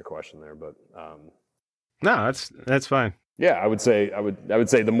answering your question there, but no, that's fine. Yeah, I would say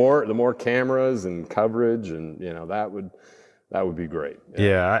the more cameras and coverage, and that would be great.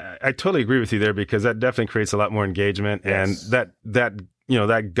 Yeah, I totally agree with you there, because that definitely creates a lot more engagement. Yes. And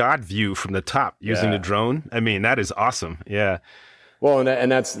that God view from the top using the drone, I mean, that is awesome. Yeah. Well,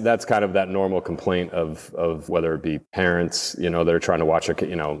 and that's kind of that normal complaint of whether it be parents, they're trying to watch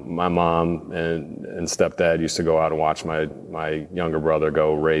my mom and stepdad used to go out and watch my younger brother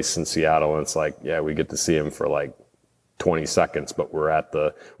go race in Seattle, and it's like, yeah, we get to see him for like 20 seconds, but we're at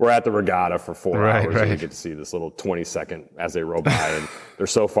the regatta for 4 hours, and we get to see this little 20-second as they row by, and they're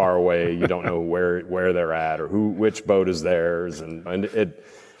so far away, you don't know where they're at or which boat is theirs, and it,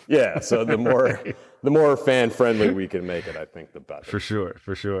 yeah. So the more fan friendly we can make it, I think the better. For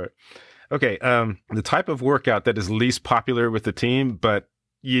sure. Okay, the type of workout that is least popular with the team, but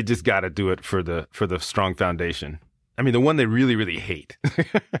you just got to do it for the strong foundation. I mean, the one they really, really hate.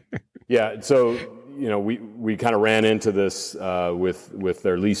 Yeah. So, we kind of ran into this with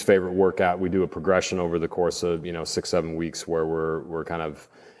their least favorite workout. We do a progression over the course of 6-7 weeks where we're kind of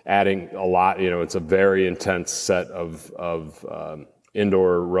adding a lot. It's a very intense set of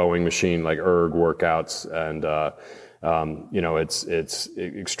indoor rowing machine, like erg workouts, and it's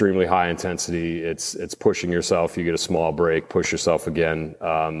extremely high intensity. It's pushing yourself. You get a small break, push yourself again.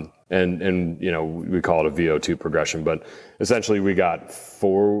 And we call it a VO2 progression, but essentially we got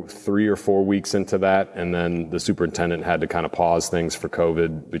 3 or 4 weeks into that. And then the superintendent had to kind of pause things for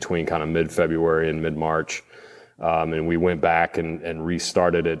COVID between kind of mid-February and mid-March. And we went back and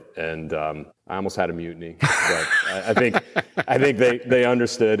restarted it. And, I almost had a mutiny, but I think they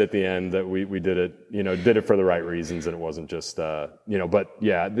understood at the end that we did it for the right reasons. And it wasn't just, but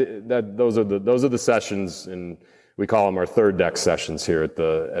yeah, those are the sessions, and we call them our third deck sessions here at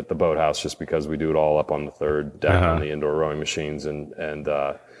the boathouse, just because we do it all up on the third deck on the indoor rowing machines. And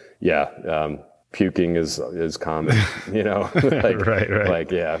puking is common, like, right.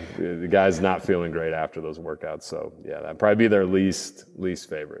 Like, yeah, the guy's not feeling great after those workouts. So yeah, that'd probably be their least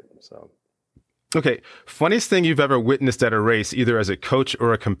favorite. So. Okay. Funniest thing you've ever witnessed at a race, either as a coach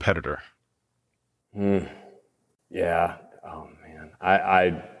or a competitor? Yeah. Oh man.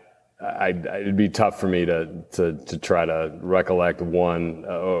 It'd be tough for me to try to recollect one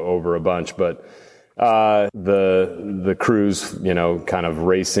over a bunch, but the crews, kind of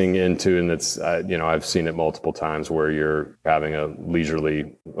racing into, and it's, I've seen it multiple times where you're having a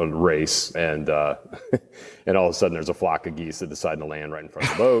leisurely race and and all of a sudden there's a flock of geese that decide to land right in front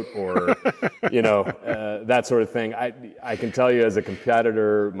of the boat, or, that sort of thing. I can tell you as a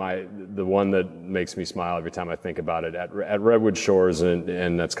competitor, the one that makes me smile every time I think about it at Redwood Shores,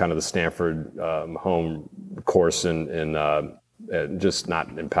 and that's kind of the Stanford home course in just not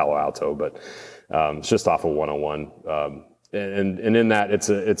in Palo Alto, but it's just off of 101. And in that,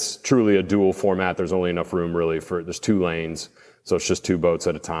 it's truly a dual format. There's only enough room really there's 2 lanes. So it's just 2 boats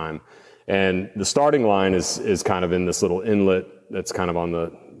at a time. And the starting line is kind of in this little inlet that's kind of on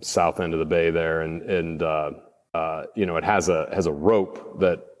the south end of the bay there. And it has a rope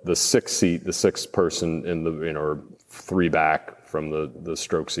that the 6th person in the, or 3 back from the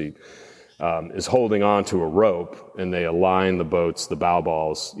stroke seat, is holding on to a rope, and they align the boats, the bow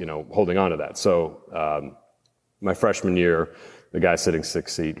balls, holding on to that. So my freshman year, the guy sitting 6th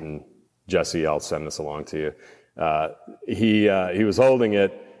seat, and Jesse, I'll send this along to you, he was holding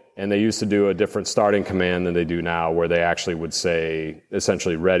it, and they used to do a different starting command than they do now, where they actually would say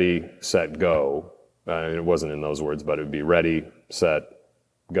essentially ready, set, go. And it wasn't in those words, but it would be ready, set,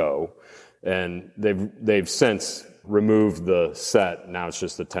 go. And they've since removed the set. Now it's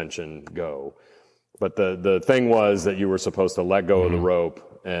just attention, go. But the thing was that you were supposed to let go of the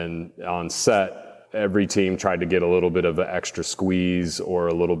rope, and on set, every team tried to get a little bit of an extra squeeze or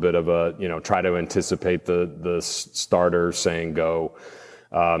a little bit of a, try to anticipate the starter saying go.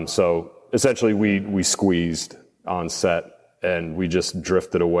 So essentially we squeezed on set, and we just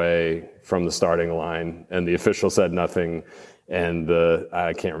drifted away from the starting line, and the official said nothing. And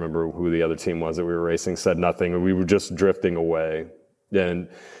I can't remember who the other team was that we were racing, said nothing. And we were just drifting away.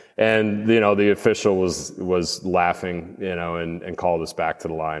 And the official was laughing, and called us back to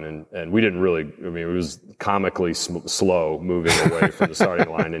the line. And we didn't really, it was comically slow moving away from the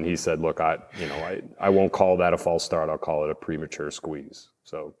starting line. And he said, look, I won't call that a false start. I'll call it a premature squeeze.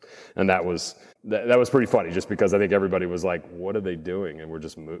 So, and that was pretty funny, just because I think everybody was like, what are they doing? And we're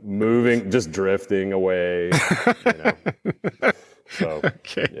just moving, just drifting away, So,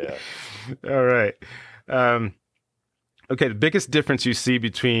 okay. Yeah. All right. Okay, the biggest difference you see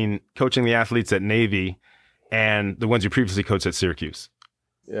between coaching the athletes at Navy and the ones you previously coached at Syracuse?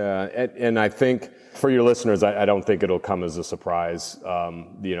 Yeah, and I think for your listeners, I don't think it'll come as a surprise,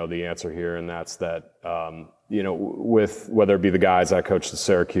 the answer here, and that's that, with whether it be the guys I coached at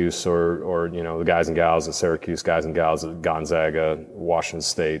Syracuse or the guys and gals at Syracuse, guys and gals at Gonzaga, Washington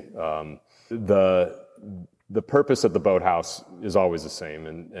State, the purpose at the boathouse is always the same.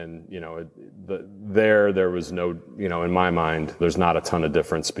 And there was no, in my mind, there's not a ton of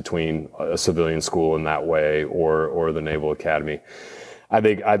difference between a civilian school in that way or the Naval Academy. I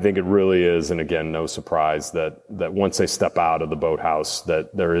think it really is, and again, no surprise that once they step out of the boathouse,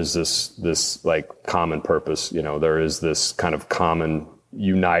 that there is this like common purpose. There is this kind of common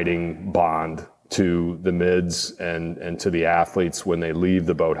uniting bond to the mids and to the athletes when they leave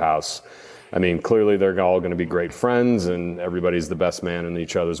the boathouse. I mean, clearly they're all going to be great friends, and everybody's the best man in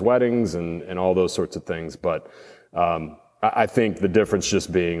each other's weddings and all those sorts of things. But I think the difference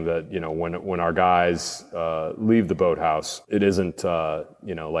just being that, when our guys leave the boathouse, it isn't,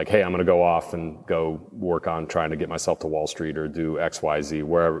 like, hey, I'm going to go off and go work on trying to get myself to Wall Street or do X, Y, Z,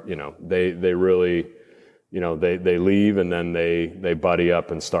 wherever, they really, they leave, and then they buddy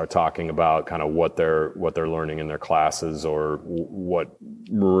up and start talking about kind of what they're learning in their classes, or what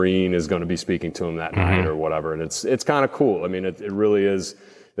Marine is going to be speaking to them that night or whatever. And it's kind of cool. I mean, it really is.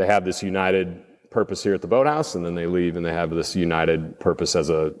 They have this united purpose here at the boathouse, and then they leave and they have this united purpose as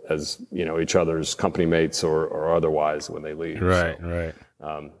each other's company mates or otherwise when they leave. Right. So, Right.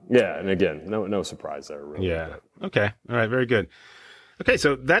 Yeah. And again, no surprise there, really. Yeah. Okay. All right. Very good. Okay.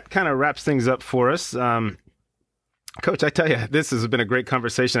 So that kind of wraps things up for us. Coach, I tell you, this has been a great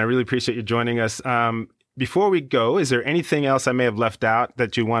conversation. I really appreciate you joining us. Before we go, is there anything else I may have left out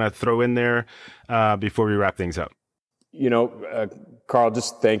that you want to throw in there before we wrap things up? Carl,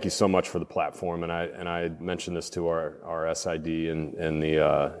 just thank you so much for the platform. And I mentioned this to our SID in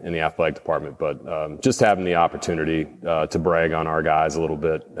the athletic department, but just having the opportunity to brag on our guys a little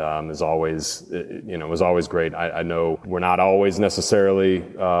bit is always great. I know we're not always necessarily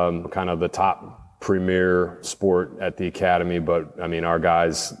kind of the top premier sport at the academy, but I mean, our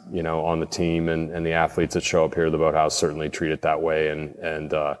guys, on the team and the athletes that show up here at the boathouse certainly treat it that way.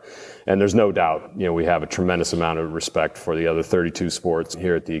 And there's no doubt, we have a tremendous amount of respect for the other 32 sports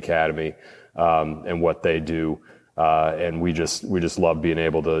here at the academy, and what they do. And we just love being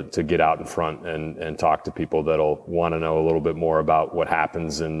able to get out in front and talk to people that'll want to know a little bit more about what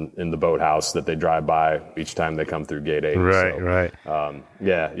happens in the boathouse that they drive by each time they come through Gate 8. Right.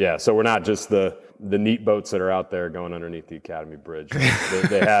 Yeah. So we're not just the neat boats that are out there going underneath the Academy Bridge.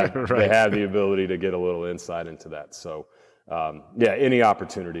 They have Right. They have the ability to get a little insight into that. So any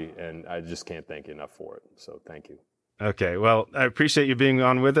opportunity, and I just can't thank you enough for it. So thank you. Okay. Well, I appreciate you being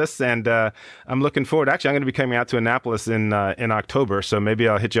on with us, and I'm looking forward. Actually, I'm going to be coming out to Annapolis in October, so maybe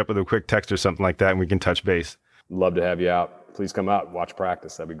I'll hit you up with a quick text or something like that, and we can touch base. Love to have you out. Please come out, watch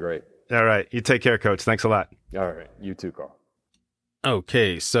practice. That'd be great. All right. You take care, Coach. Thanks a lot. All right. You too, Carl.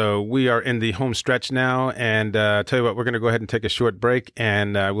 Okay, so we are in the home stretch now, and tell you what, we're going to go ahead and take a short break,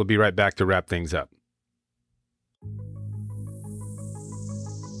 and we'll be right back to wrap things up.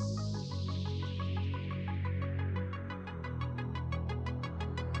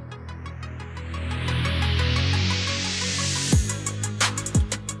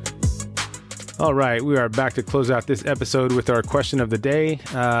 All right, we are back to close out this episode with our question of the day.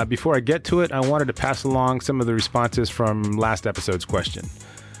 Before I get to it, I wanted to pass along some of the responses from last episode's question.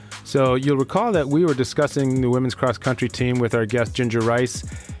 So you'll recall that we were discussing the women's cross country team with our guest Ginger Rice,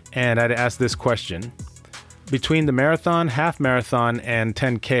 and I'd asked this question. Between the marathon, half marathon, and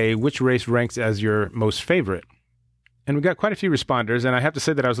 10K, which race ranks as your most favorite? And we got quite a few responders, and I have to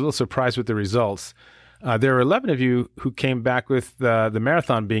say that I was a little surprised with the results. There were 11 of you who came back with the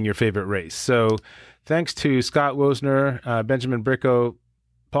marathon being your favorite race. So thanks to Scott Wosner, Benjamin Bricko,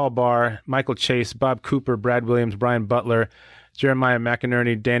 Paul Barr, Michael Chase, Bob Cooper, Brad Williams, Brian Butler, Jeremiah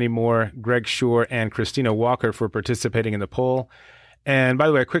McInerney, Danny Moore, Greg Shore, and Christina Walker for participating in the poll. And by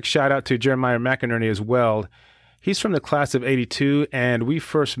the way, a quick shout out to Jeremiah McInerney as well. He's from the class of 82, and we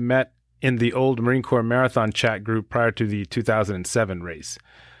first met in the old Marine Corps Marathon chat group prior to the 2007 race.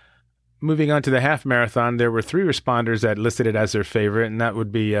 Moving on to the half marathon, there were 3 responders that listed it as their favorite, and that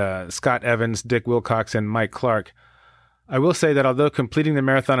would be Scott Evans, Dick Wilcox, and Mike Clark. I will say that although completing the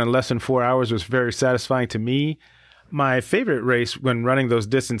marathon in less than 4 hours was very satisfying to me, my favorite race when running those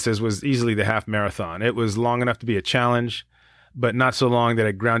distances was easily the half marathon. It was long enough to be a challenge, but not so long that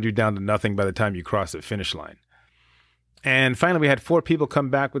it ground you down to nothing by the time you crossed the finish line. And finally, we had 4 people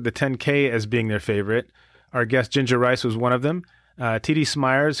come back with the 10K as being their favorite. Our guest Ginger Rice was one of them. T.D.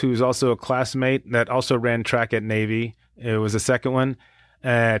 Smyers, who's also a classmate that also ran track at Navy, it was the second one.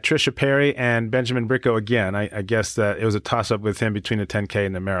 Tricia Perry and Benjamin Bricko again. I guess that it was a toss-up with him between the 10K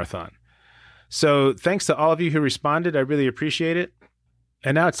and the marathon. So thanks to all of you who responded. I really appreciate it.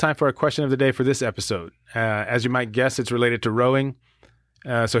 And now it's time for our question of the day for this episode. As you might guess, it's related to rowing.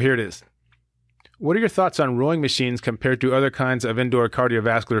 So here it is. What are your thoughts on rowing machines compared to other kinds of indoor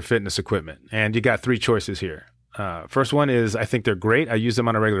cardiovascular fitness equipment? And you got 3 choices here. First one is, I think they're great. I use them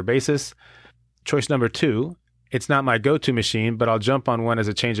on a regular basis. Choice number 2, it's not my go-to machine, but I'll jump on one as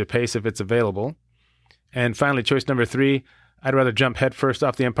a change of pace if it's available. And finally, choice number 3, I'd rather jump headfirst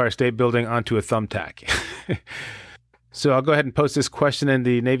off the Empire State Building onto a thumbtack. So I'll go ahead and post this question in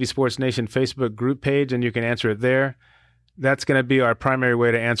the Navy Sports Nation Facebook group page, and you can answer it there. That's going to be our primary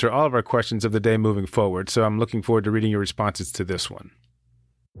way to answer all of our questions of the day moving forward. So I'm looking forward to reading your responses to this one.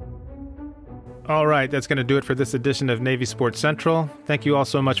 All right, that's going to do it for this edition of Navy Sports Central. Thank you all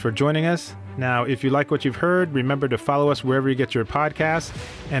so much for joining us. Now, if you like what you've heard, remember to follow us wherever you get your podcasts,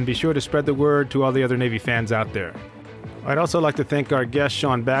 and be sure to spread the word to all the other Navy fans out there. I'd also like to thank our guest,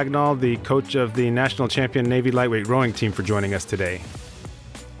 Shawn Bagnall, the coach of the national champion Navy lightweight rowing team, for joining us today.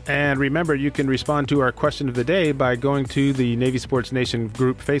 And remember, you can respond to our question of the day by going to the Navy Sports Nation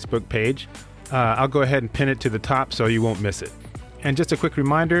group Facebook page. I'll go ahead and pin it to the top so you won't miss it. And just a quick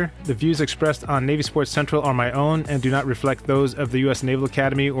reminder, the views expressed on Navy Sports Central are my own and do not reflect those of the U.S. Naval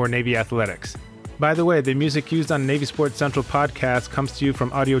Academy or Navy Athletics. By the way, the music used on Navy Sports Central podcast comes to you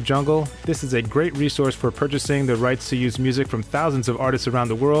from Audio Jungle. This is a great resource for purchasing the rights to use music from thousands of artists around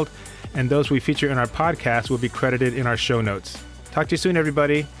the world, and those we feature in our podcast will be credited in our show notes. Talk to you soon,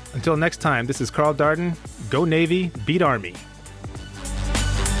 everybody. Until next time, this is Carl Darden. Go Navy, beat Army.